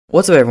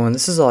What's up everyone,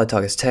 this is All I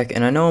Talk is Tech,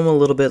 and I know I'm a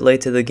little bit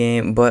late to the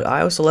game, but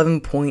iOS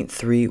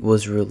 11.3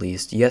 was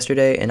released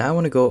yesterday, and I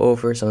want to go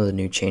over some of the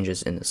new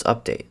changes in this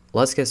update.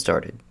 Let's get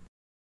started.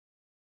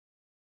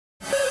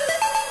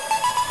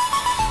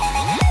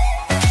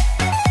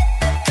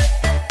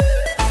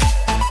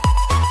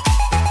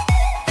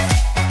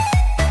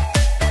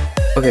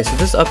 Okay, so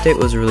this update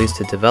was released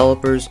to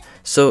developers,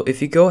 so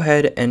if you go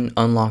ahead and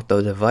unlock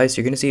the device,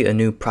 you're going to see a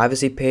new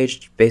privacy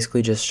page,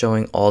 basically just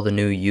showing all the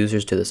new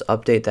users to this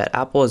update that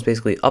Apple has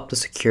basically upped the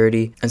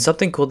security. And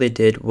something cool they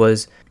did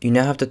was you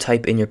now have to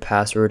type in your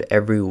password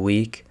every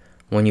week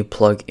when you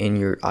plug in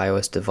your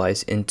iOS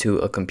device into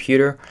a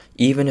computer.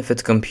 Even if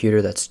it's a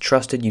computer that's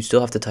trusted, you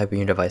still have to type in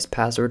your device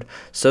password.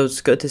 So it's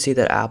good to see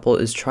that Apple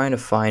is trying to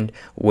find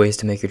ways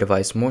to make your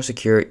device more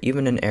secure,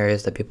 even in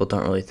areas that people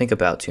don't really think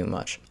about too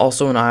much.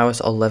 Also in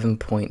iOS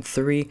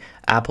 11.3,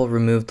 Apple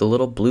removed the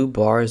little blue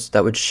bars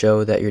that would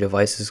show that your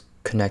device is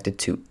connected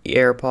to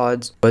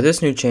AirPods, but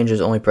this new change is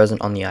only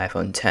present on the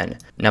iPhone 10.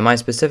 Now my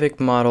specific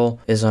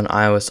model is on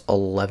iOS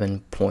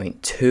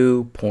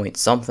 11.2 point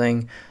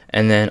something,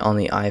 and then on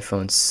the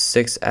iPhone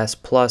 6s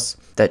Plus,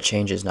 that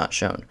change is not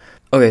shown.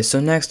 Okay, so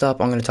next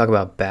up, I'm going to talk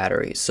about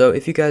battery. So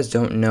if you guys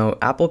don't know,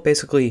 Apple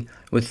basically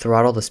would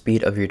throttle the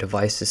speed of your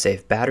device to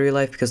save battery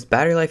life, because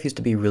battery life used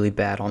to be really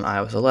bad on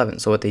iOS 11.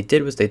 So what they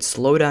did was they'd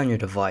slow down your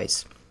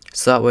device,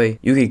 so that way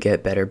you could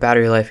get better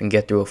battery life and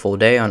get through a full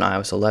day on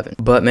iOS 11.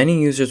 But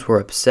many users were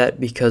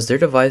upset because their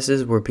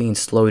devices were being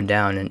slowed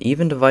down, and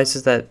even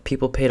devices that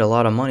people paid a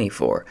lot of money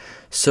for.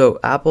 So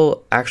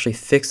Apple actually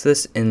fixed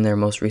this in their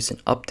most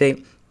recent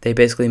update. They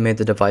basically made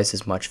the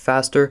devices much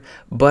faster,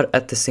 but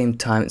at the same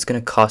time, it's going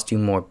to cost you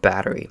more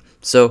battery.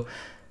 So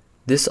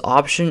this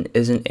option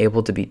isn't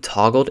able to be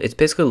toggled. It's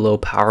basically low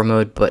power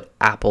mode, but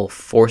Apple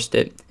forced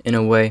it in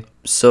a way.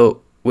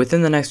 So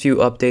within the next few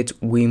updates,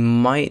 we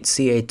might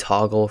see a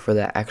toggle for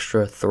that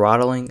extra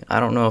throttling. I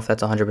don't know if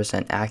that's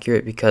 100%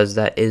 accurate because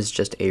that is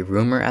just a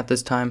rumor at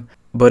this time,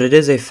 but it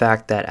is a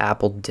fact that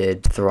Apple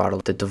did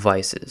throttle the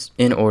devices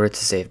in order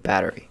to save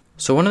battery.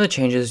 So one of the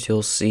changes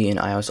you'll see in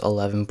iOS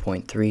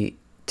 11.3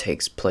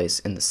 takes place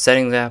in the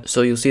settings app.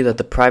 So you'll see that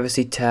the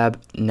privacy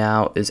tab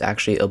now is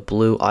actually a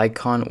blue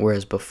icon,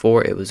 whereas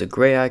before it was a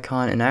gray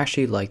icon, and I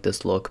actually like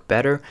this look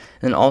better.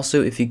 And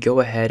also if you go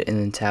ahead and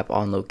then tap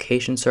on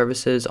location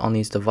services on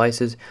these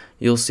devices,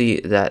 you'll see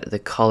that the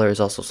color is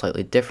also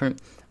slightly different.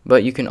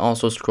 But you can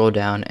also scroll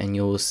down and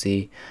you will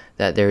see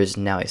that there is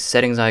now a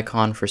settings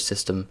icon for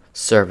system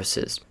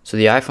services. So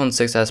the iPhone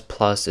 6s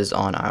Plus is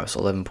on iOS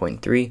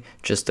 11.3,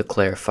 just to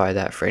clarify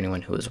that for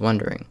anyone who is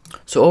wondering.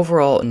 So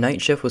overall,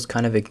 night shift was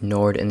kind of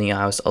ignored in the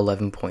iOS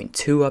 11.2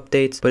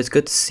 updates, but it's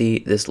good to see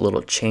this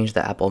little change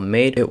that Apple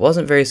made. It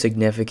wasn't very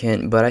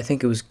significant, but I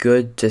think it was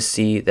good to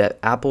see that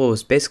Apple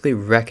was basically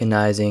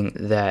recognizing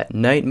that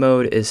night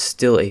mode is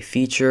still a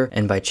feature,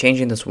 and by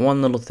changing this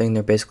one little thing,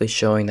 they're basically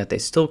showing that they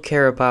still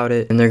care about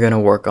it and they're going to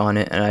work on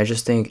it. And I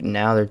just think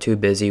now they're too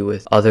busy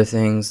with other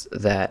things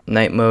that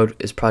night mode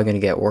is probably going to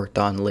get worked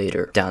on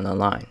later down the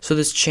line. So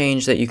this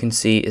change that you can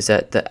see is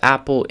that the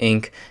Apple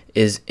ink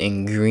is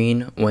in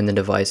green when the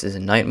device is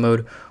in night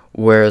mode,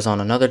 whereas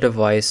on another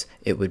device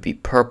it would be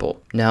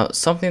purple. Now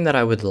something that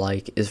I would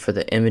like is for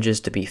the images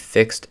to be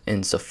fixed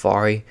in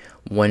Safari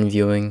when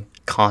viewing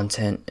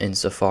content in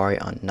Safari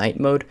on night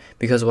mode,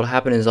 because what will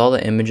happen is all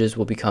the images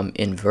will become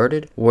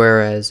inverted,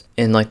 whereas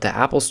in like the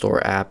Apple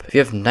Store app, if you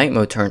have night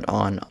mode turned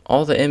on,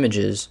 all the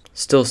images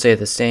still stay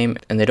the same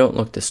and they don't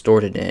look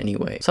distorted in any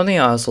way. Something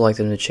I also like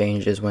them to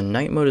change is when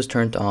night mode is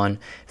turned on,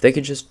 if they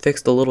could just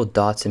fix the little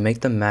dots and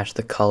make them match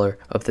the color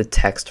of the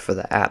text for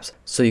the apps.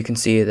 So you can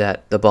see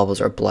that the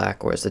bubbles are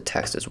black whereas the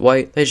text is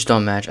white. They just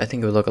don't match. I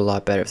think it would look a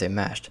lot better if they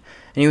matched.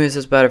 Anyways,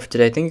 that's about it for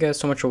today. Thank you guys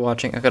so much for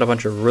watching. I got a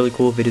bunch of really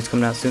cool videos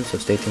coming out soon, so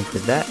stay tuned for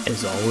that.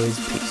 As always,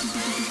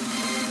 peace.